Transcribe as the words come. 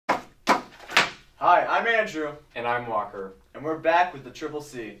Hi, I'm Andrew. And I'm Walker. And we're back with the Triple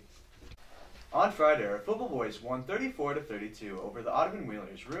C. On Friday, our football boys won 34-32 over the Ottoman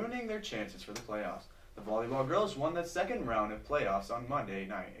Whalers, ruining their chances for the playoffs. The volleyball girls won the second round of playoffs on Monday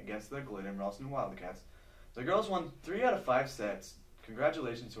night against the Glidden Ralston Wildcats. The girls won 3 out of 5 sets.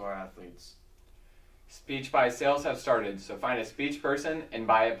 Congratulations to our athletes. Speech pie sales have started, so find a speech person and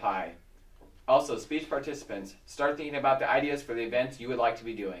buy a pie. Also, speech participants, start thinking about the ideas for the events you would like to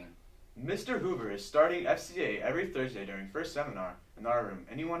be doing. Mr. Hoover is starting FCA every Thursday during first seminar in our room.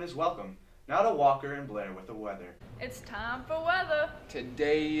 Anyone is welcome. Now to Walker and Blair with the weather. It's time for weather.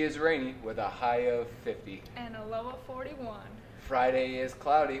 Today is rainy with a high of 50. And a low of 41. Friday is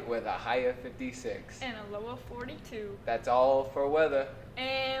cloudy with a high of 56. And a low of 42. That's all for weather.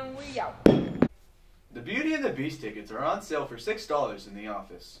 And we out. The Beauty and the Beast tickets are on sale for $6 in the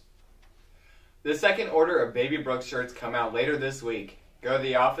office. The second order of Baby Brooks shirts come out later this week. Go to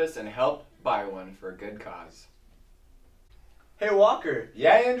the office and help buy one for a good cause. Hey Walker,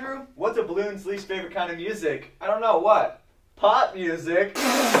 Yeah, Andrew? what's a balloon's least favorite kind of music? I don't know, what? Pop music.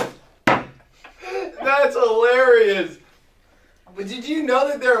 That's hilarious! But did you know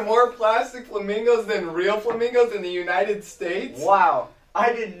that there are more plastic flamingos than real flamingos in the United States? Wow,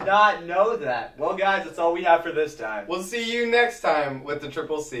 I did not know that. Well guys, that's all we have for this time. We'll see you next time with the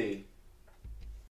Triple C.